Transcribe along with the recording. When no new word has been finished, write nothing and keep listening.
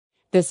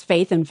This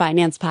Faith and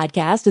Finance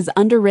podcast is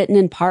underwritten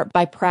in part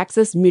by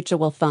Praxis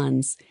Mutual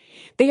Funds.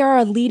 They are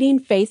a leading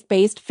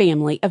faith-based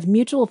family of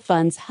mutual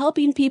funds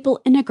helping people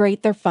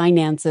integrate their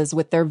finances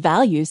with their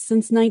values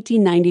since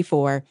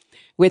 1994.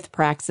 With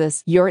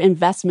Praxis, your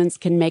investments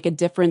can make a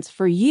difference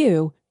for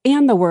you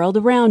and the world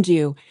around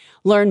you.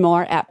 Learn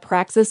more at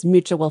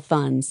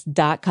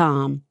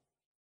praxismutualfunds.com.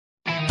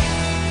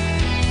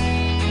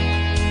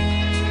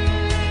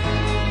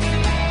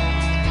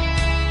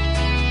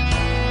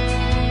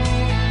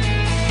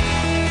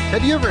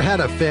 Have you ever had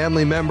a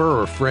family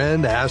member or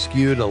friend ask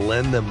you to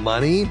lend them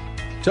money?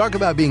 Talk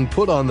about being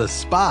put on the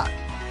spot.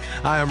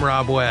 Hi, I'm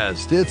Rob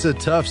West. It's a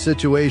tough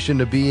situation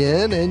to be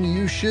in, and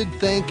you should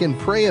think and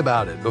pray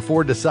about it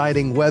before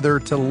deciding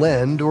whether to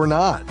lend or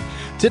not.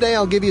 Today,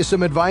 I'll give you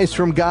some advice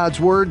from God's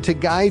Word to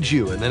guide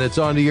you, and then it's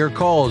on to your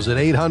calls at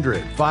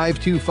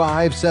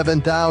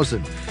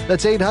 800-525-7000.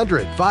 That's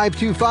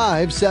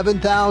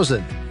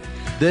 800-525-7000.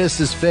 This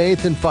is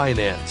Faith and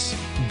Finance,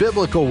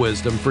 biblical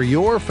wisdom for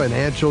your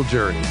financial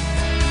journey.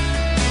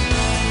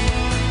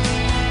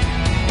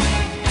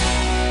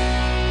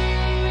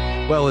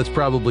 Well, it's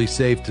probably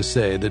safe to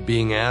say that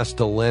being asked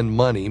to lend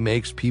money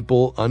makes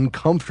people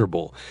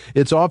uncomfortable.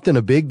 It's often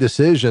a big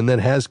decision that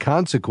has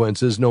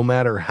consequences no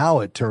matter how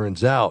it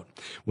turns out.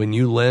 When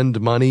you lend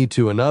money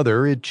to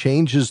another, it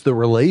changes the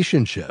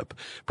relationship.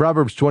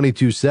 Proverbs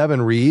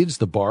 22:7 reads,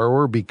 "The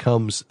borrower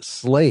becomes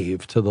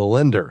slave to the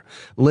lender."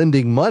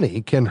 Lending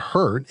money can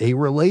hurt a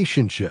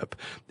relationship,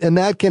 and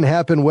that can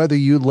happen whether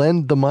you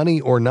lend the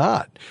money or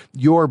not.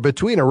 You're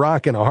between a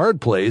rock and a hard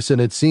place, and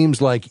it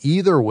seems like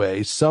either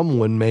way,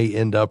 someone may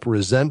end up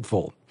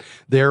resentful.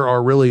 There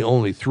are really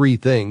only three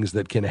things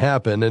that can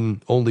happen,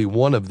 and only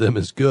one of them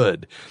is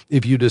good.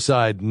 If you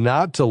decide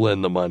not to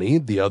lend the money,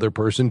 the other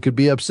person could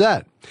be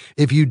upset.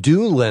 If you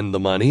do lend the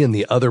money and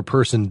the other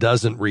person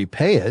doesn't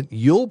repay it,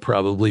 you'll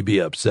probably be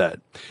upset.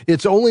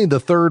 It's only the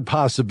third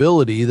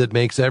possibility that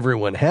makes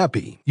everyone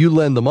happy. You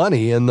lend the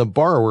money and the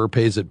borrower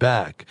pays it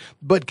back.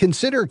 But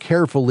consider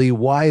carefully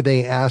why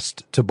they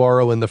asked to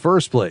borrow in the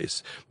first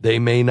place. They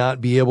may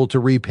not be able to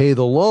repay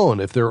the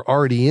loan if they're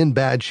already in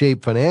bad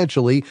shape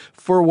financially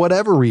for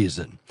whatever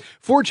reason.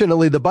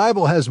 Fortunately, the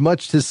Bible has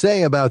much to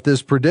say about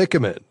this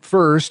predicament.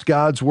 First,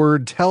 God's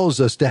Word tells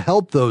us to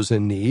help those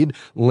in need,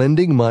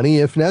 lending money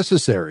if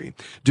necessary.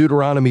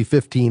 Deuteronomy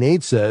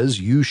 15:8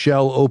 says, "You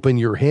shall open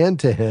your hand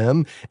to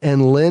him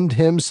and lend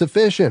him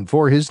sufficient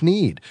for his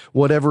need,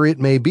 whatever it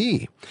may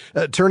be."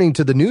 Turning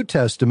to the New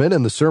Testament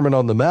and the Sermon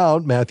on the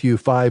Mount, Matthew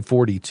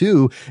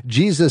 5:42,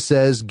 Jesus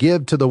says,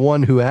 "Give to the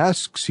one who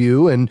asks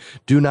you, and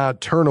do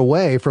not turn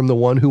away from the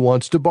one who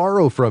wants to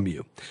borrow from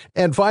you."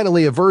 And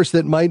finally, a verse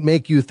that might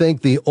make you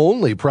think the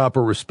only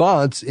proper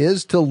response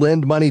is to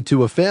lend money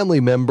to a family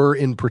member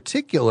in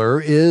particular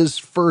is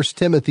 1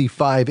 Timothy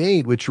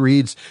 5:8, which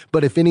reads,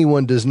 "But if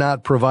anyone does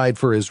not provide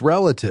for his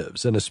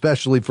relatives, and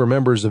especially for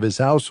members of his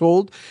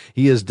household,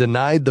 he has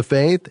denied the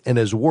faith and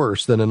is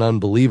worse than an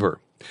unbeliever."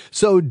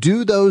 So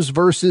do those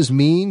verses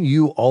mean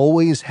you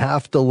always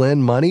have to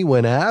lend money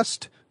when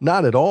asked?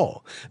 Not at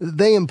all.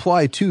 They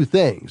imply two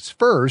things.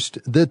 First,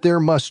 that there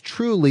must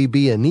truly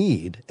be a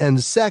need.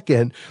 And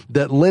second,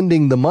 that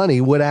lending the money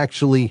would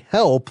actually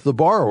help the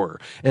borrower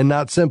and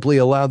not simply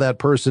allow that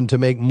person to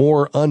make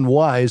more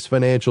unwise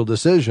financial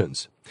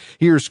decisions.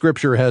 Here,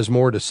 Scripture has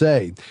more to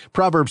say.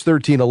 Proverbs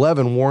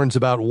 13:11 warns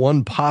about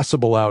one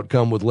possible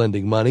outcome with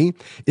lending money.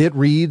 It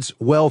reads,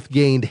 "Wealth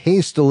gained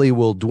hastily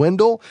will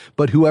dwindle,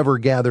 but whoever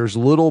gathers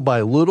little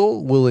by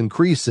little will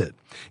increase it."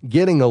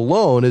 Getting a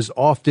loan is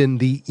often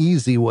the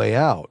easy way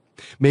out.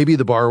 Maybe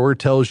the borrower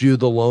tells you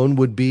the loan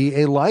would be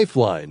a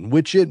lifeline,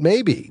 which it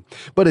may be,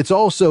 but it's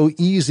also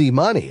easy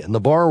money, and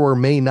the borrower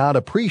may not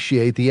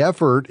appreciate the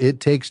effort it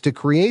takes to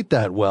create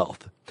that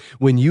wealth.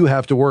 When you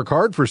have to work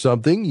hard for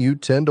something, you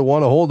tend to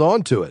want to hold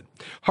on to it.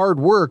 Hard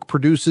work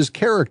produces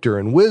character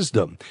and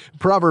wisdom.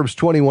 Proverbs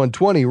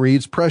 21:20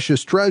 reads,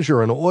 "Precious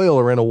treasure and oil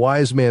are in a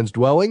wise man's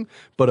dwelling,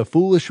 but a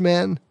foolish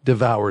man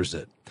devours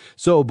it."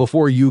 So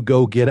before you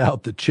go get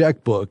out the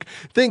checkbook,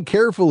 think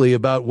carefully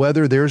about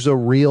whether there's a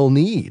real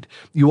need.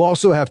 You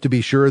also have to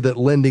be sure that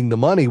lending the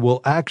money will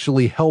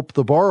actually help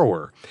the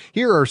borrower.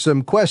 Here are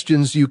some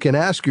questions you can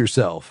ask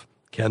yourself.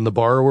 Can the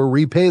borrower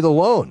repay the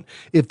loan?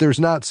 If there's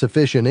not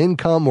sufficient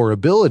income or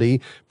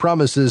ability,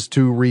 promises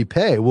to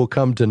repay will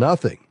come to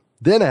nothing.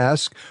 Then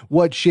ask,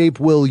 what shape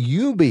will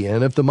you be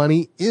in if the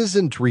money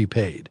isn't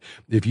repaid?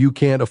 If you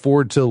can't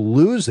afford to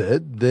lose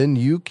it, then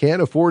you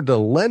can't afford to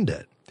lend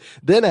it.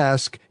 Then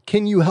ask,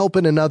 can you help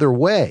in another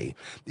way?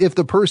 If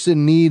the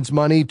person needs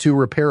money to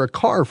repair a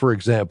car, for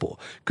example,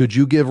 could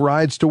you give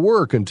rides to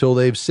work until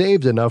they've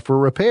saved enough for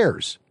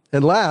repairs?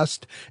 And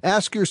last,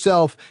 ask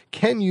yourself,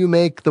 can you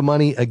make the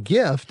money a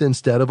gift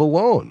instead of a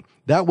loan?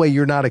 That way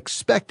you're not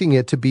expecting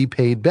it to be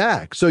paid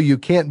back, so you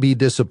can't be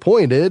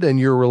disappointed and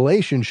your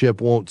relationship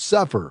won't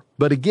suffer.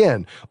 But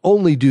again,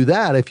 only do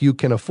that if you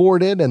can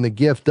afford it and the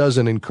gift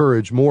doesn't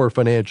encourage more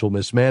financial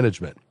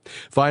mismanagement.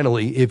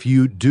 Finally, if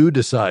you do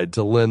decide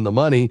to lend the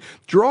money,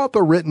 draw up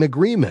a written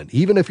agreement,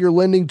 even if you're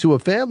lending to a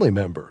family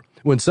member.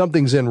 When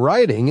something's in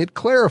writing, it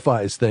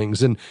clarifies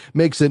things and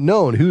makes it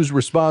known who's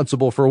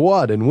responsible for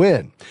what and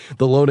when.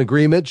 The loan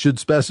agreement should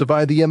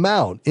specify the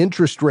amount,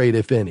 interest rate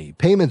if any,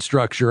 payment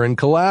structure, and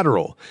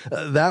collateral.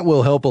 That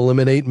will help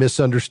eliminate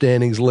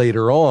misunderstandings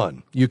later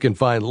on. You can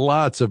find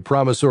lots of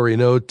promissory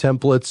note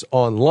templates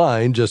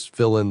online. Just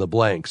fill in the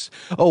blanks.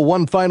 Oh,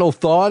 one final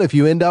thought. If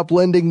you end up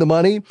lending the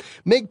money,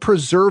 make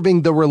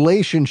preserving the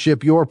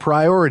relationship your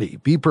priority.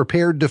 Be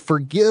prepared to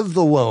forgive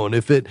the loan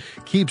if it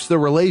keeps the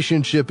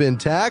relationship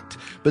intact,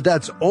 but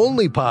that's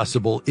only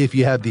possible if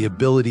you have the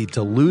ability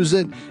to lose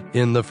it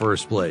in the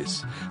first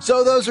place.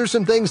 So those are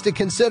some things to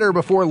consider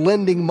before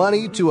lending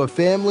money to a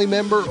family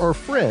member or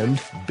friend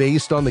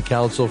based on the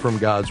counsel from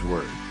God's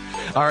Word.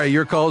 All right,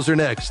 your calls are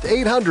next.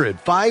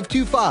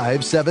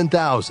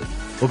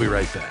 800-525-7000. We'll be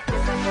right back.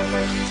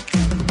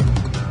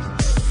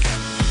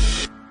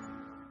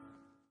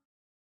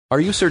 Are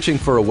you searching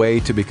for a way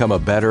to become a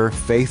better,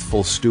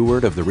 faithful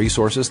steward of the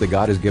resources that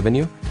God has given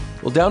you?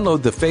 Well,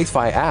 download the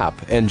FaithFi app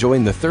and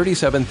join the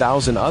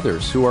 37,000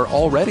 others who are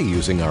already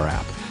using our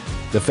app.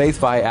 The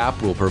FaithFi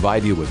app will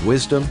provide you with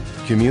wisdom,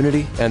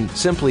 community, and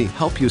simply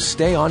help you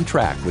stay on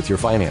track with your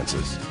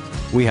finances.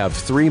 We have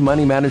 3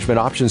 money management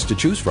options to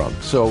choose from,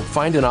 so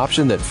find an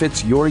option that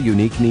fits your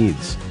unique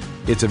needs.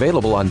 It's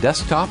available on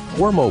desktop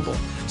or mobile.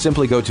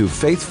 Simply go to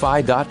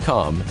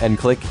faithfi.com and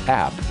click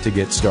App to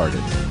get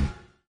started.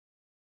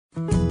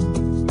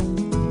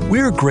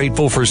 We're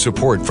grateful for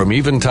support from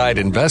Eventide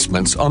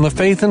Investments on the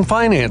Faith and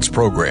Finance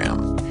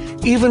program.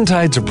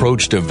 Eventide's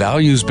approach to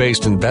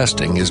values-based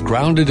investing is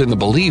grounded in the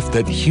belief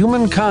that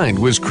humankind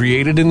was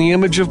created in the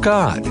image of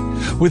God,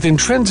 with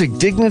intrinsic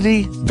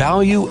dignity,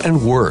 value,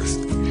 and worth.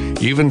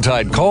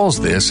 Eventide calls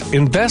this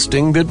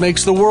investing that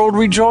makes the world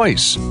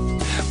rejoice.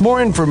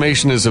 More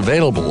information is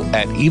available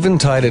at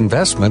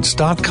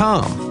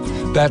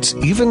eventideinvestments.com. That's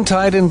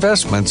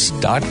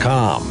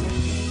eventideinvestments.com.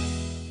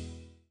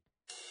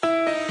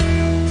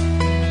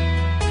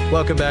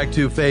 Welcome back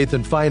to Faith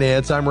and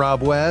Finance. I'm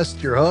Rob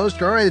West, your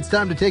host. All right, it's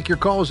time to take your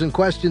calls and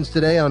questions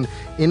today on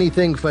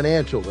anything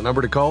financial. The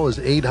number to call is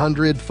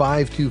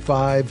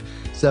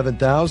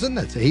 800-525-7000.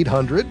 That's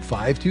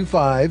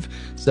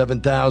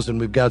 800-525-7000.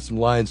 We've got some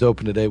lines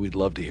open today. We'd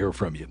love to hear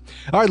from you.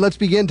 All right, let's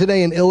begin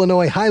today in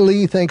Illinois. Hi,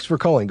 Lee. Thanks for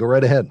calling. Go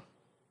right ahead.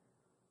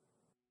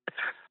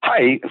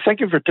 Hi,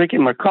 thank you for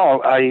taking my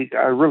call. I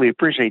really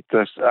appreciate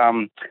this.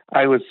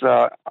 I was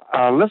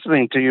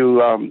listening to you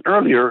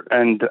earlier,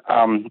 and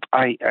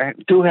I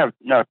do have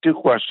 2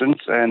 questions.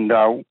 And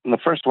the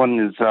first one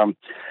is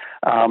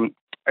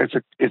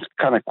it's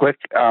kind of quick.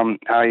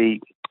 I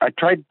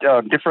tried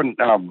different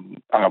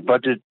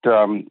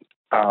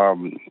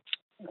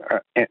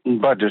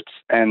budgets,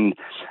 and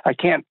I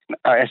can't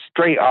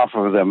stray off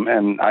of them,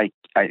 and I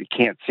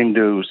can't seem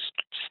to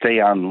stay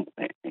on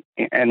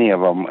any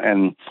of them.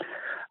 And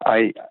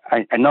I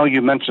know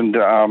you mentioned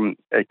a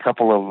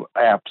couple of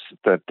apps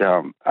that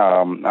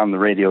on the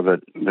radio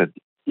that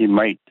you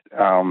might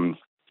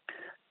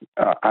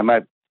I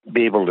might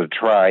be able to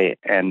try,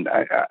 and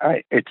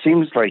it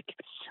seems like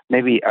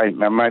maybe I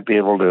might be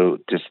able to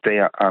stay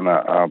on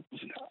on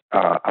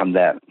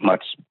that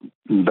much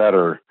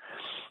better.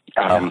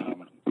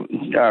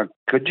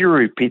 Could you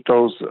repeat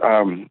those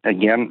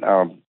again?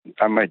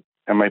 I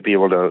might be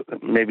able to.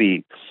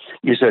 Maybe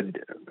you said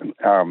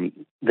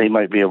they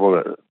might be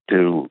able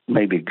to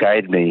maybe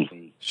guide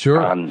me.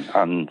 Sure.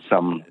 On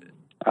some.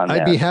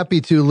 I'd be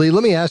happy to, Lee.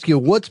 Let me ask you,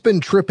 what's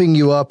been tripping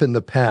you up in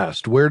the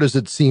past? Where does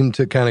it seem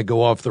to kind of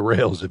go off the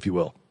rails, if you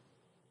will?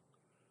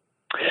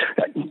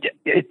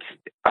 It's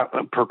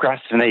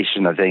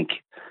procrastination, I think.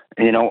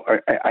 You know,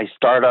 I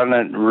start on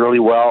it really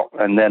well,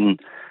 and then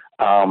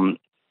I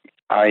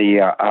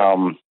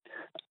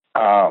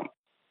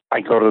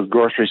go to the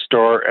grocery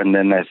store, and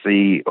then I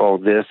see,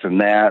 this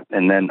and that,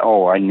 and then,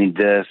 I need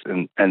this,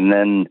 and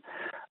then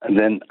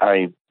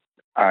I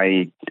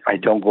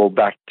don't go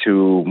back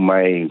to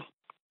my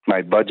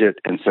budget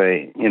and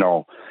say,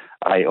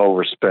 I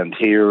overspent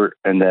here,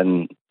 and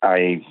then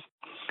I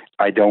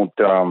don't,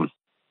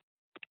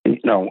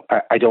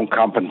 I don't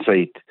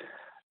compensate.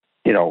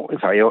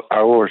 If I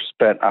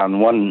overspent on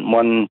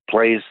one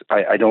place,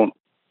 I don't,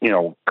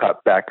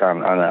 cut back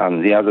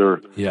on the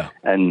other. Yeah.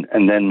 And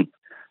then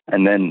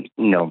the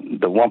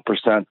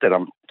 1% that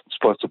I'm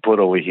supposed to put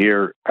over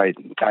here, I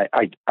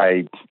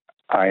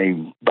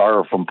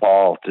borrow from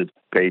Paul to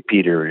pay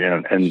Peter,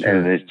 and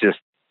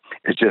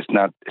it's just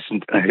not,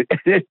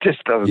 it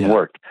just doesn't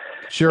work.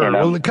 Sure.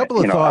 Well, a couple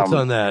of thoughts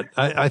on that.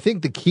 I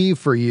think the key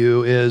for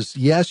you is,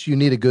 yes, you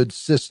need a good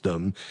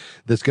system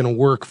that's going to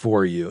work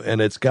for you, and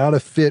it's got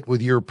to fit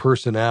with your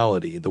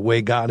personality, the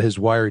way God has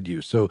wired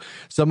you. So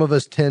some of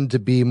us tend to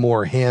be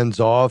more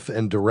hands-off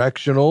and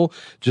directional,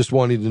 just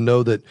wanting to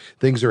know that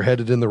things are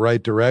headed in the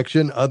right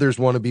direction. Others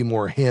want to be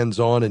more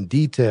hands-on and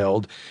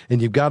detailed,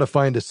 and you've got to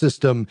find a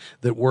system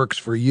that works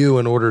for you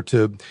in order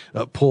to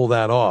pull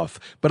that off.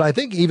 But I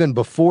think even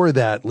before for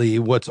that, Lee,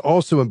 what's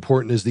also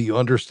important is that you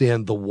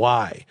understand the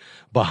why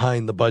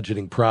behind the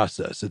budgeting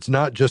process. It's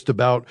not just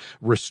about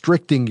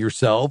restricting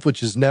yourself,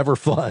 which is never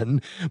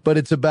fun, but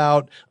it's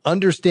about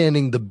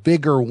understanding the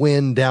bigger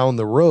win down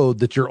the road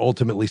that you're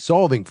ultimately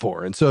solving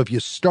for. And so if you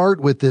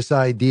start with this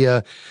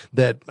idea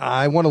that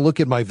I want to look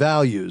at my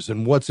values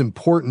and what's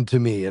important to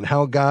me and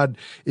how God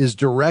is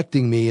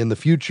directing me in the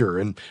future,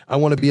 and I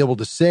want to be able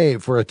to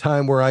save for a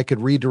time where I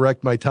could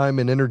redirect my time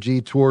and energy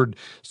toward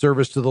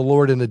service to the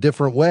Lord in a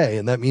different way.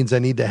 And that means I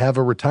need to have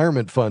a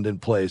retirement fund in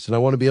place. And I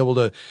want to be able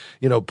to,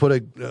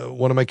 put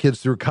one of my kids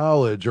through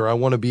college, or I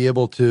want to be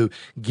able to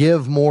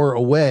give more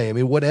away. I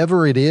mean,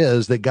 whatever it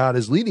is that God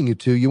is leading you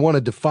to, you want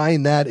to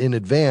define that in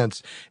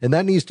advance. And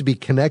that needs to be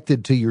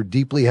connected to your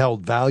deeply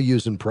held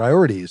values and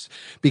priorities.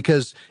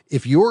 Because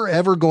if you're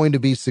ever going to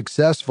be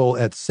successful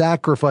at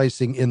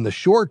sacrificing in the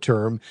short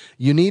term,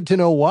 you need to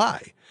know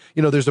why.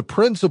 There's a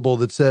principle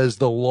that says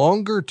the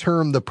longer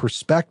term the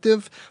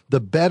perspective, the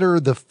better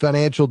the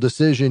financial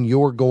decision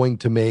you're going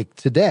to make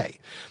today.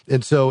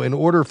 And so in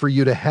order for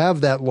you to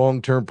have that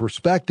long-term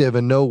perspective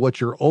and know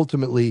what you're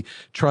ultimately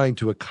trying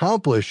to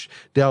accomplish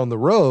down the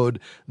road,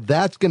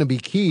 that's going to be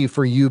key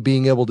for you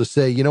being able to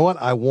say, you know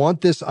what, I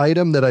want this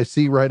item that I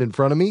see right in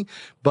front of me,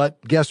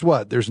 but guess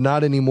what? There's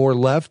not any more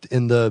left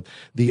in the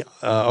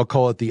I'll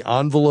call it the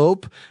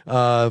envelope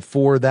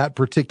for that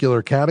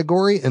particular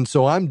category. And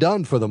so I'm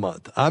done for the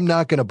month. I'm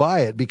not going to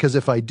buy it, because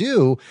if I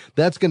do,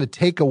 that's going to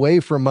take away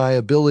from my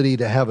ability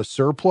to have a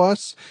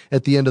surplus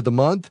at the end of the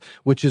month,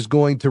 which is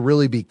going to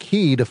really be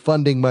key to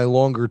funding my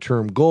longer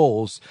term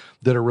goals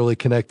that are really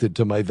connected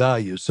to my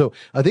values. So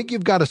I think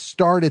you've got to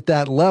start at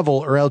that level,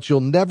 or else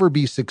you'll never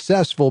be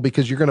successful,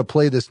 because you're going to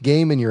play this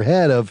game in your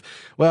head of,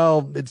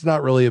 well, it's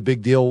not really a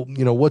big deal.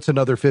 What's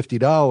another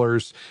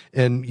 $50?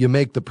 And you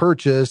make the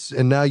purchase,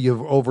 and now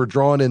you've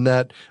overdrawn in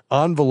that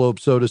envelope,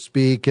 so to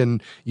speak,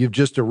 and you've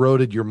just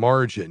eroded your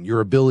margin, your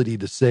ability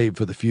to save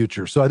for the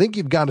future. So I think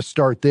you've got to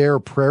start there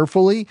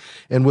prayerfully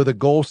and with a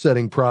goal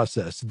setting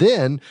process.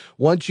 Then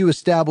once you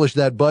establish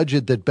that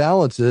budget that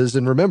balances,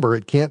 and remember,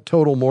 it can't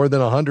total more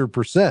than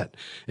 100%.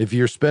 If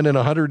you're spending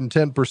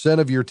 110%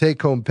 of your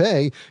take home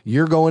pay,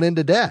 you're going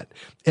into debt.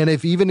 And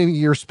if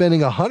you're spending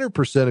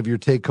 100% of your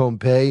take home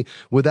pay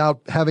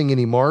without having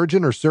any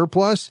margin or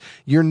surplus,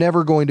 you're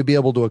never going to be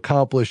able to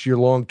accomplish your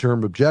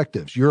long-term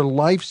objectives. Your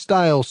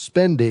lifestyle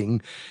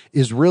spending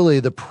is really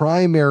the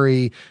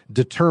primary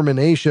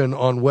determination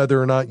on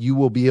whether or not you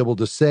will be able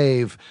to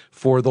save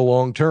for the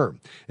long term.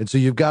 And so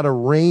you've got to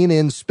rein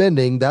in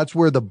spending. That's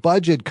where the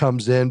budget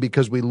comes in,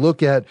 because we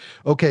look at,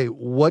 okay,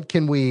 what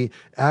can we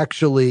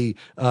actually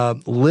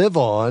live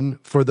on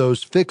for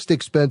those fixed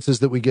expenses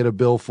that we get a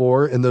bill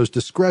for, and those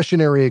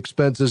discretionary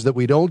expenses that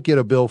we don't get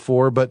a bill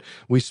for, but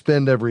we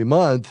spend every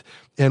month.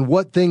 And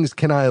what things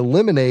can I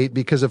eliminate?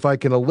 Because if I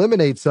can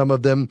eliminate some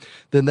of them,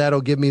 then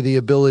that'll give me the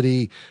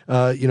ability,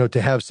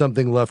 to have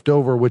something left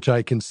over, which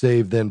I can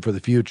save then for the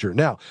future.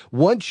 Now,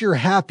 once you're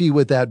happy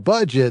with that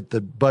budget,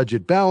 the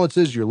budget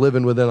balances, you're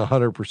living within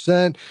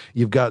 100%,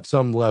 you've got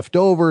some left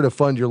over to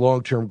fund your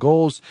long-term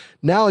goals.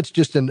 Now it's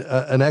just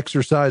an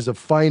exercise of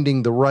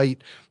finding the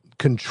right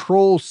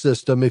control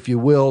system, if you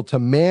will, to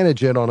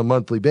manage it on a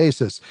monthly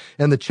basis.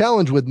 And the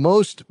challenge with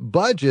most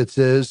budgets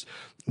is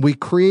we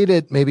create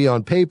it maybe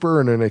on paper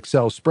in an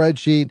Excel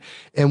spreadsheet,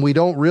 and we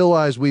don't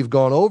realize we've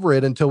gone over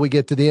it until we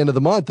get to the end of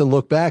the month and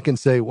look back and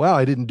say, wow,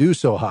 I didn't do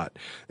so hot.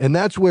 And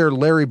that's where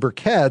Larry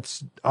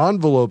Burkett's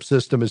envelope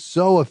system is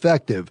so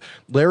effective.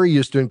 Larry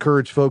used to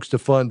encourage folks to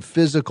fund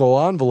physical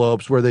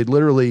envelopes where they'd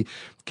literally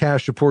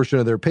cash a portion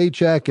of their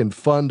paycheck and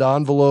fund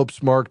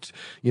envelopes marked,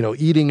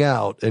 eating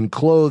out and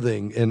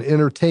clothing and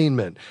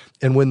entertainment.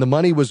 And when the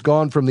money was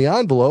gone from the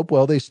envelope,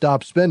 well, they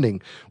stopped spending.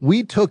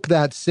 We took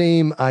that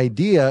same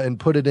idea and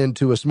put it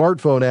into a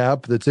smartphone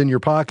app that's in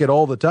your pocket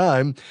all the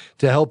time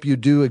to help you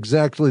do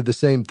exactly the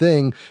same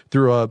thing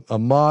through a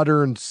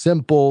modern,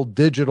 simple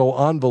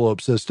digital envelope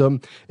system.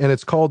 And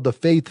it's called the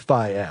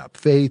FaithFi app,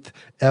 Faith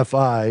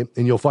FI,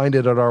 and you'll find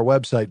it at our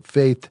website,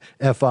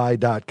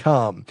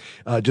 faithfi.com.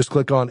 Just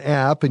click on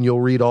app and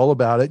you'll read all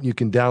about it, and you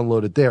can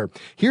download it there.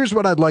 Here's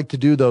what I'd like to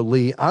do, though,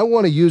 Lee. I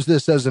want to use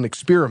this as an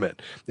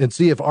experiment and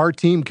see if our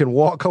team can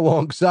walk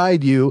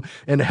alongside you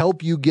and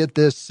help you get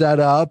this set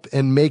up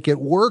and make it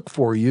work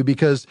for you.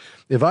 Because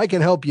if I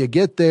can help you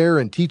get there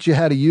and teach you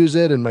how to use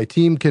it, and my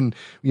team can,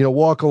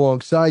 walk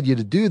alongside you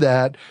to do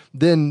that,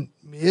 then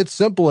it's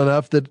simple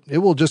enough that it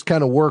will just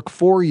kind of work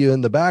for you in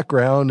the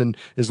background. And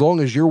as long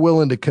as you're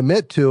willing to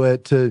commit to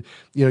it, to,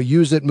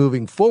 use it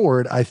moving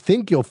forward, I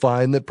think you'll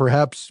find that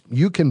perhaps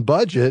you can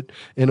budget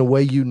in a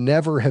way you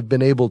never have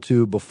been able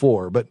to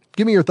before. But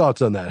give me your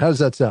thoughts on that. How does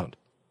that sound?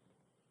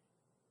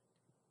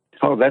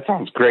 Oh, that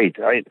sounds great.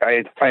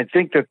 I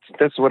think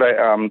that's what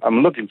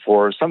I'm looking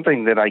for.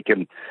 Something that I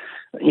can,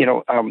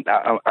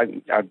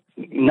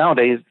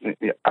 nowadays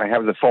I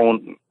have the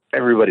phone.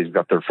 Everybody's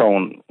got their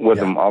phone with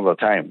them all the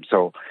time.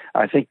 So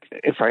I think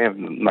if I have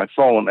my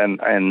phone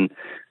and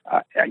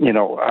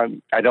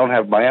I don't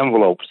have my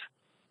envelopes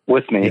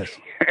with me. Yes.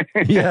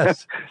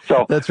 Yes.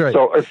 So that's right.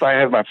 So if I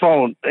have my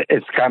phone,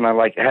 it's kind of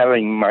like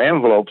having my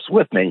envelopes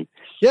with me.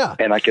 Yeah.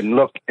 And I can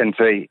look and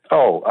say,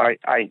 oh,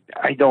 I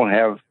don't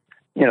have,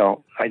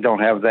 I don't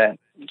have that.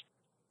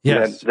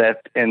 Yes.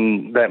 That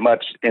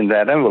much in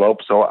that envelope,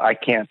 so I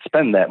can't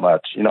spend that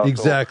much,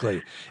 Exactly.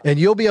 So. And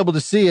you'll be able to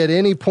see at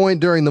any point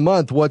during the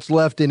month what's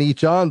left in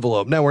each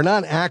envelope. Now, we're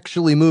not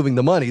actually moving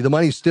the money. The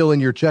money's still in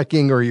your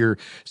checking or your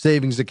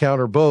savings account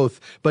or both.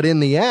 But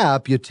in the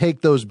app, you take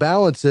those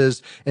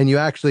balances and you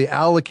actually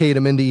allocate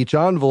them into each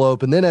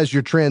envelope. And then as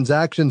your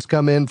transactions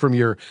come in from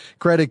your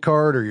credit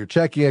card or your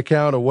checking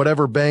account or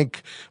whatever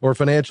bank or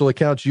financial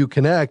accounts you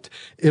connect,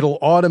 it'll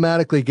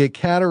automatically get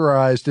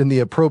categorized in the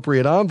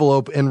appropriate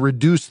envelope and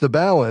reduce the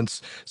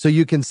balance so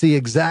you can see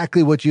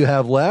exactly what you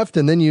have left,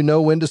 and then you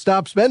know when to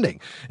stop spending.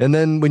 And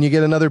then when you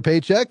get another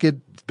paycheck, it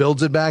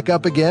builds it back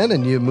up again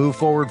and you move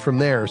forward from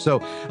there.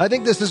 So I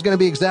think this is going to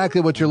be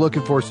exactly what you're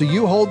looking for. So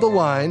you hold the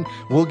line.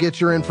 We'll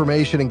get your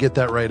information and get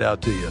that right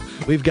out to you.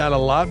 We've got a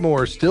lot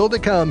more still to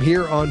come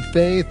here on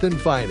Faith and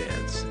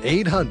Finance.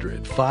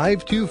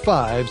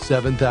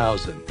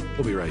 800-525-7000.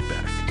 We'll be right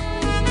back.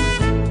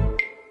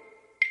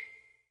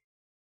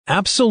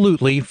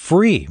 Absolutely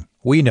free.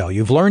 We know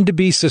you've learned to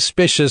be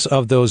suspicious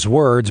of those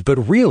words,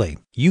 but really,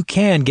 you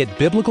can get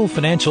biblical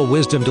financial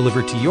wisdom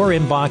delivered to your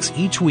inbox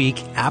each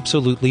week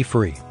absolutely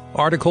free.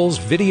 Articles,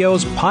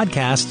 videos,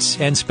 podcasts,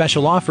 and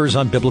special offers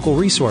on biblical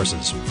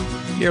resources.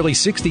 Nearly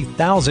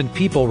 60,000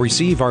 people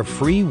receive our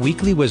free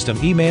weekly wisdom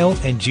email,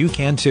 and you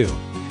can too.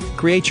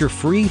 Create your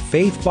free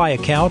FaithFi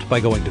account by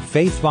going to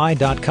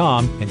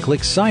faithfi.com and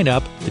click Sign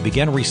Up to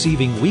begin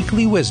receiving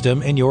weekly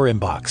wisdom in your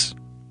inbox.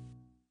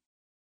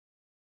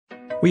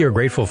 We are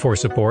grateful for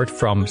support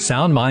from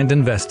Sound Mind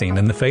Investing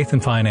in the Faith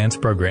and Finance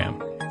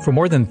program. For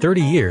more than 30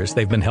 years,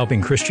 they've been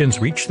helping Christians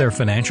reach their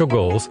financial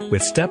goals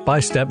with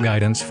step-by-step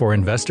guidance for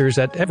investors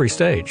at every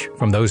stage,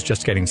 from those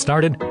just getting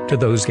started to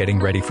those getting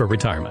ready for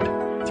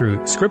retirement.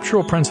 Through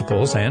scriptural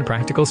principles and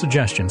practical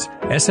suggestions,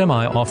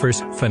 SMI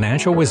offers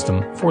financial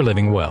wisdom for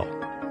living well.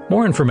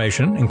 More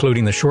information,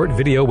 including the short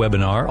video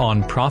webinar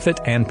on profit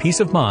and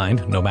peace of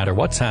mind, no matter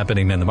what's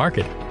happening in the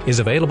market, is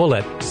available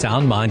at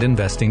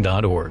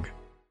soundmindinvesting.org.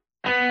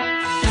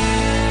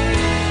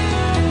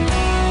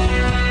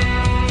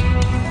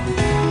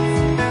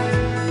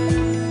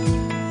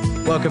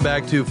 Welcome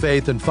back to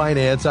Faith and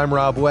Finance. I'm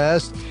Rob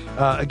West.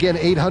 Again,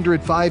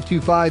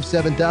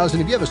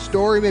 800-525-7000. If you have a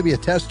story, maybe a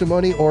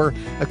testimony, or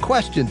a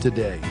question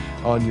today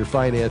on your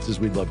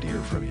finances, we'd love to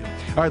hear from you.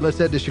 All right, let's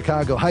head to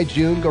Chicago. Hi,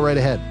 June. Go right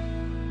ahead.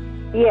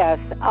 Yes.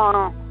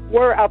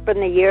 We're up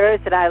in the years,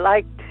 and I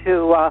like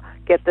to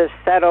get this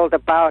settled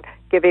about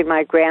giving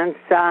my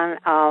grandson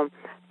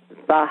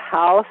the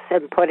house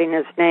and putting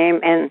his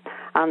name in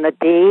on the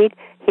deed.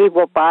 He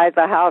will buy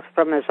the house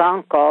from his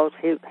uncles.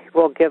 He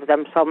will give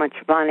them so much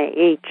money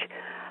each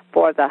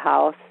for the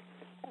house.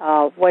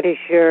 What is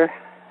your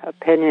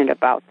opinion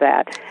about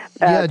that?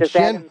 Does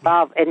that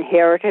involve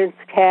inheritance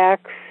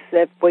tax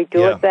if we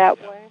do it that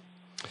way?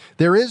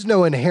 There is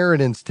no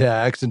inheritance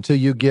tax until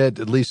you get,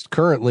 at least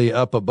currently,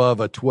 up above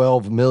a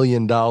 $12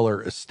 million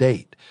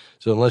estate.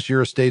 So unless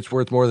your estate's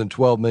worth more than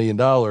 $12 million,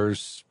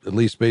 at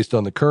least based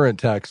on the current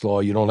tax law,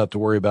 you don't have to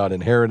worry about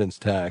inheritance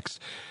tax.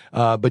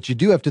 But you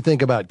do have to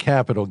think about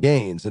capital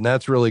gains, and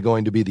that's really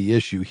going to be the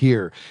issue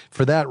here.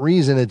 For that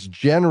reason, it's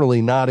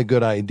generally not a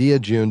good idea,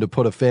 June, to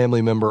put a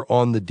family member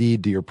on the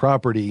deed to your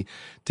property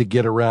to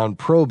get around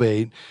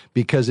probate,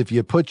 because if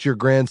you put your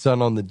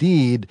grandson on the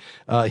deed,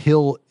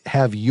 he'll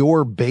have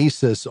your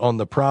basis on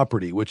the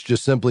property, which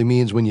just simply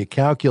means when you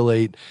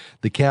calculate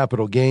the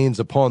capital gains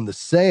upon the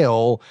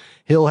sale,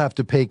 he'll have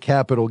to pay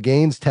capital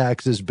gains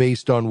taxes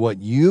based on what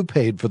you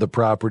paid for the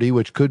property,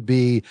 which could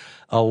be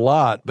a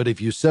lot. But if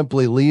you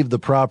simply leave the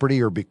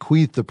property or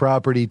bequeath the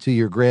property to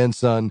your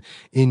grandson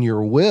in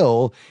your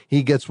will,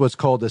 he gets what's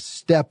called a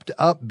stepped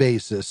up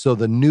basis. So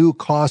the new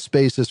cost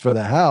basis for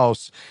the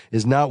house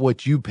is not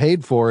what you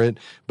paid for it,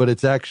 but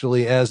it's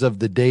actually as of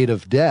the date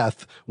of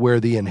death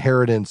where the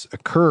inheritance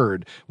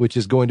occurred, which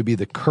is going to be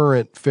the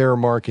current fair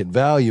market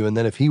value. And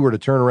then if he were to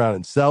turn around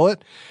and sell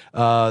it,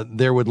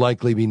 there would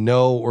likely be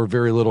no or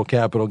very little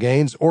capital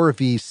gains. Or if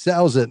he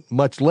sells it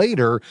much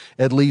later,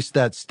 at least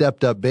that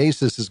stepped up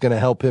basis is going to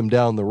help him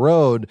down the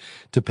road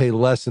to pay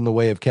less in the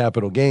way of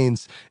capital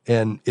gains.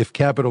 And if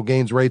capital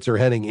gains rates are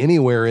heading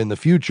anywhere in the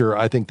future,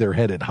 I think they're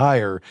headed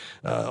higher.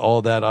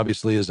 All that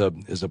obviously is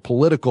a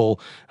political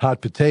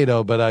hot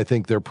potato, but I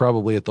think they're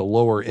probably at the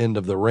lower end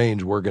of the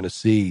range we're going to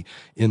see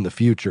in the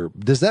future.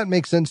 Does that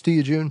make sense to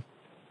you, June?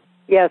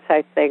 Yes,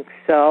 I think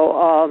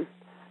so.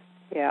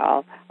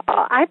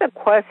 I have a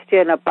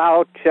question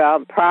about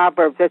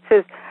Proverbs. It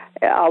says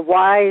a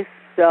wise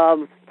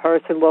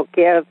person will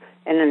give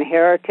an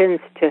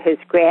inheritance to his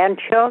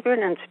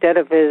grandchildren instead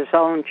of his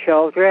own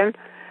children.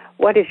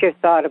 What is your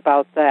thought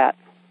about that?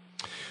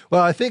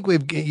 Well, I think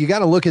you got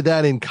to look at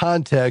that in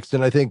context.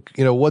 And I think,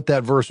 what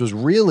that verse was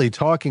really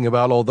talking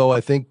about, although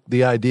I think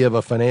the idea of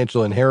a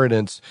financial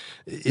inheritance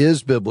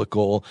is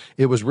biblical,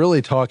 it was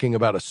really talking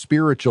about a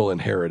spiritual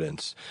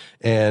inheritance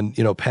and,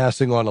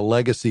 passing on a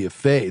legacy of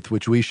faith,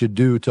 which we should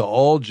do to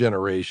all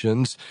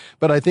generations.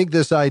 But I think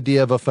this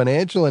idea of a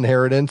financial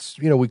inheritance,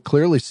 we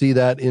clearly see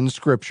that in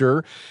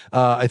Scripture.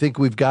 I think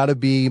we've got to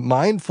be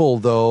mindful,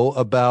 though,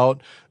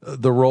 about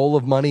the role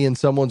of money in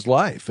someone's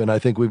life. And I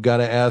think we've got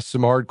to ask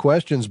some hard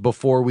questions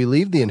before we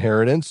leave the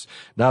inheritance.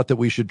 Not that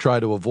we should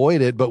try to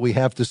avoid it, but we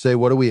have to say,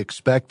 what do we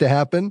expect to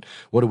happen?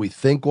 What do we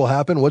think will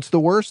happen? What's the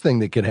worst thing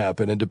that could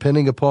happen? And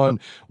depending upon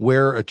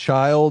where a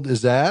child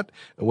is at,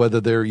 whether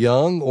they're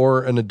young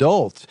or an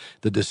adult,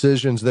 the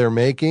decisions they're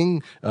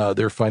making,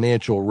 their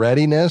financial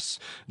readiness,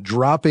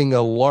 dropping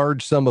a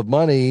large sum of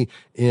money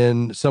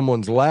in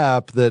someone's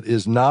lap that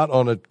is not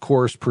on a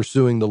course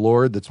pursuing the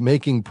Lord, that's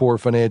making poor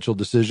financial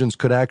decisions,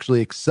 could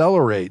actually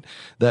accelerate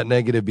that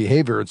negative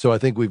behavior. And so I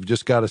think we've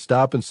just got to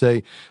stop and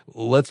say,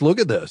 let's look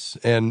at this.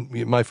 And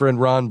my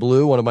friend Ron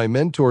Blue, one of my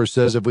mentors,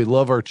 says if we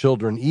love our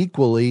children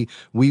equally,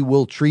 we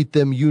will treat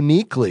them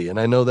uniquely. And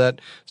I know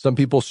that some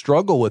people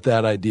struggle with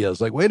that idea.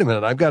 It's like, wait a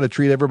minute, I've got to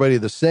treat everybody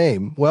the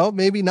same. Well,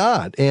 maybe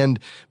not. And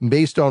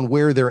based on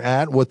where they're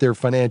at, what their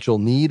financial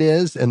need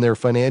is, and their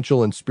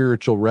financial and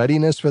spiritual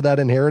readiness for that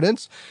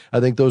inheritance, I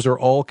think those are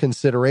all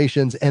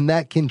considerations, and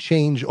that can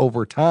change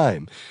over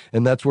time.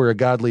 And that's where a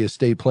godly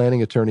estate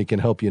planning attorney can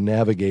help you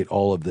navigate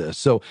all of this.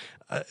 So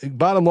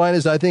bottom line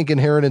is, I think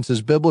inheritance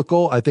is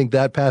biblical. I think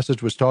that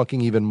passage was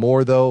talking even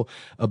more, though,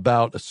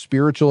 about a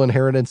spiritual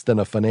inheritance than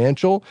a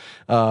financial.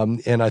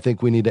 And I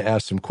think we need to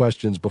ask some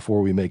questions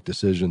before we make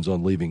decisions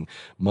on leaving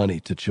money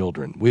to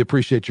children. We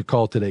appreciate your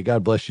call today.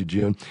 God bless you,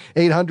 June.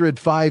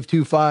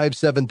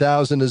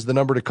 800-525-7000 is the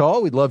number to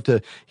call. We'd love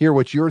to hear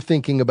what you're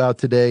thinking about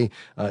today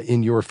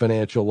in your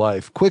financial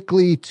life.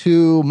 Quickly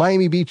to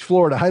Miami Beach,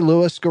 Florida. Hi,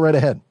 Lewis. Go right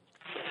ahead.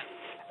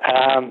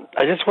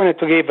 I just wanted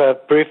to give a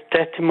brief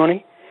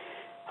testimony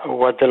of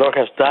what the Lord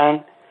has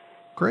done.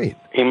 Great.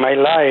 In my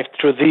life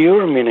through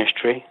your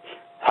ministry,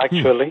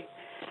 actually.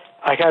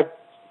 I had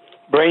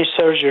brain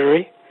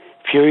surgery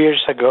a few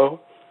years ago,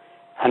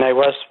 and I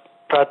was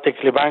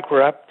practically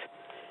bankrupt.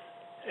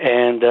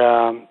 And,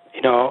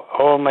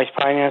 all my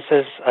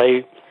finances,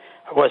 I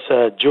was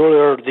a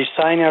jewelry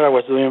designer. I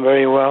was doing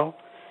very well.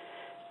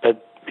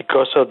 But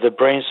because of the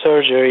brain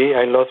surgery,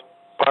 I lost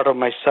part of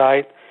my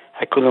sight.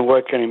 I couldn't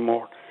work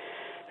anymore.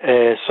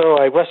 So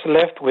I was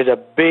left with a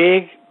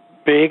big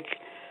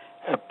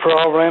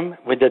problem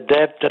with the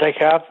debt that I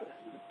have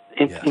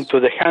into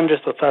the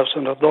hundreds of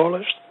thousands of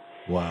dollars.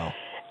 Wow.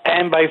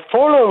 And by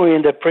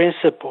following the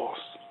principles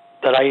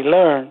that I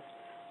learned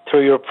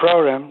through your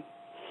program,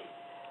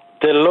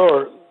 the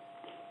Lord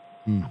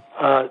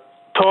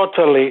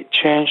totally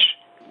changed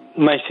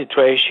my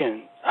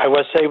situation. I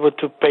was able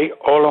to pay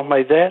all of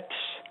my debts.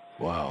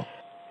 Wow.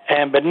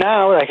 But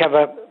now I have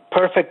a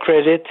perfect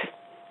credit,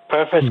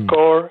 perfect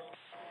score,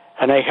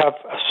 and I have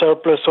a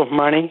surplus of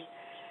money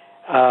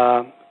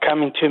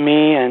coming to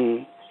me,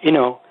 and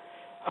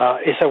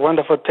it's a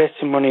wonderful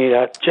testimony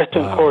that just to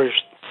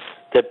encourage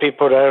the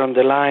people that are on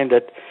the line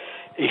that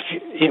if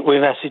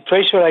with a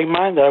situation like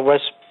mine that I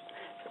was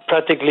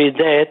practically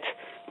dead,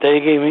 they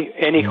gave me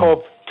any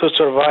hope to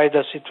survive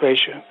that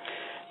situation.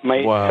 My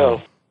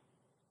health.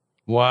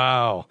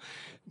 Wow.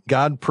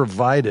 God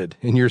provided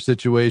in your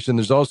situation.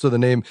 There's also the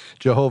name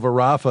Jehovah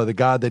Rapha, the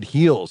God that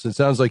heals. It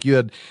sounds like you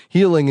had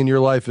healing in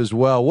your life as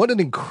well. What an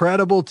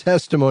incredible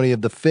testimony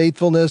of the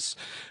faithfulness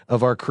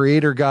of our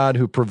Creator God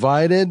who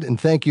provided. And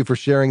thank you for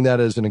sharing that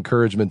as an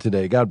encouragement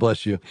today. God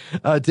bless you.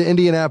 To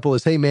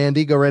Indianapolis. Hey,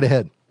 Mandy, go right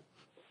ahead.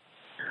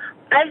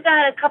 I've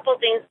got a couple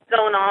things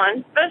going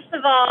on. First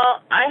of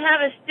all, I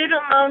have a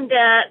student loan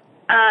debt,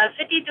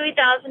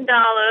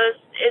 $53,000.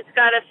 It's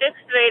got a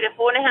fixed rate of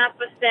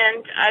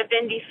 4.5%. I've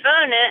been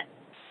deferring it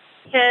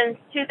since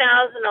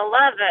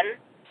 2011,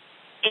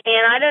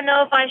 and I don't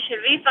know if I should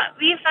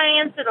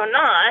refinance it or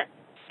not.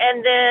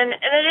 And then,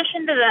 in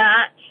addition to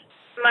that,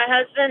 my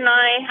husband and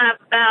I have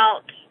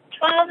about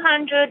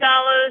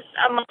 $1,200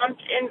 a month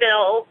in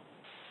bills,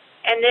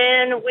 and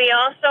then we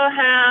also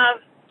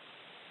have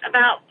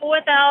about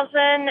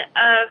 $4,000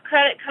 of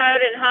credit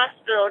card and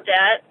hospital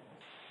debt.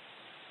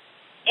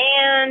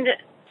 And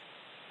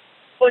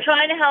we're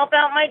trying to help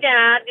out my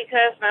dad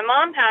because my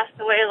mom passed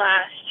away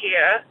last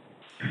year.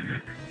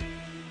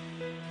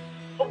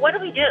 But what do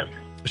we do?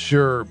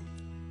 Sure.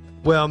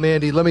 Well,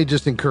 Mandy, let me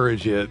just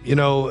encourage you.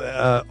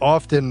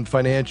 Often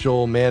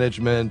financial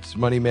management,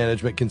 money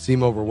management can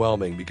seem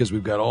overwhelming because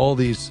we've got all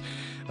these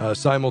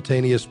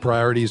simultaneous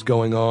priorities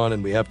going on,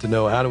 and we have to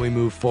know how do we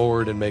move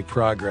forward and make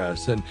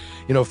progress. And,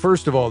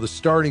 first of all, the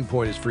starting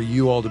point is for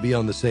you all to be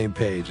on the same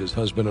page as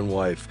husband and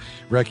wife,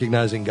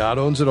 recognizing God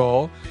owns it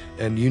all,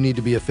 and you need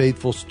to be a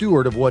faithful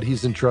steward of what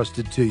he's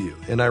entrusted to you.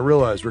 And I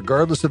realize,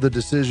 regardless of the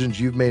decisions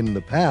you've made in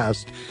the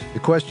past, the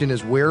question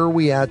is, where are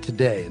we at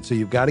today? And so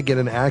you've got to get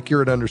an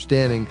accurate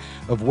understanding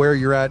of where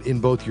you're at in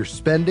both your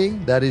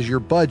spending, that is your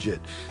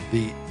budget,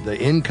 the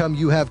income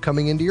you have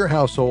coming into your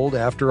household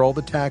after all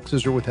the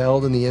taxes are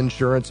withheld and the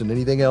insurance and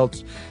anything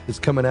else that's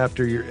coming out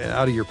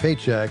of your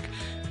paycheck,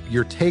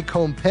 your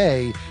take-home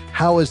pay.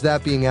 How is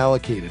that being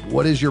allocated?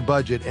 What is your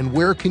budget? And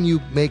where can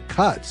you make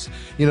cuts?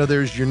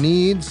 There's your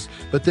needs,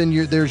 but then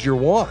there's your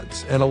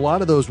wants. And a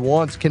lot of those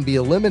wants can be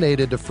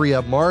eliminated to free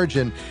up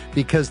margin,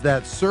 because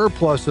that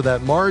surplus or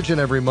that margin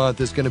every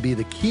month is going to be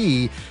the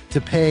key to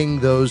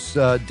paying those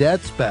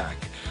debts back.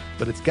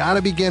 But it's got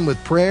to begin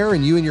with prayer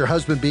and you and your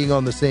husband being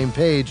on the same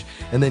page,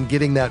 and then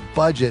getting that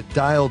budget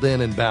dialed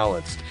in and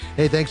balanced.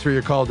 Hey, thanks for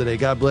your call today.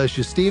 God bless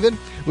you, Stephen.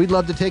 We'd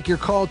love to take your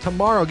call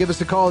tomorrow. Give us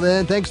a call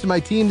then. Thanks to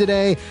my team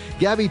today,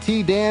 Gabby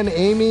T, Dan,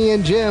 Amy,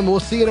 and Jim. We'll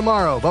see you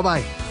tomorrow.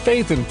 Bye-bye.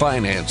 Faith and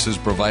Finance is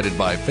provided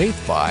by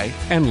FaithFi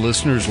and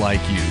listeners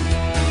like you.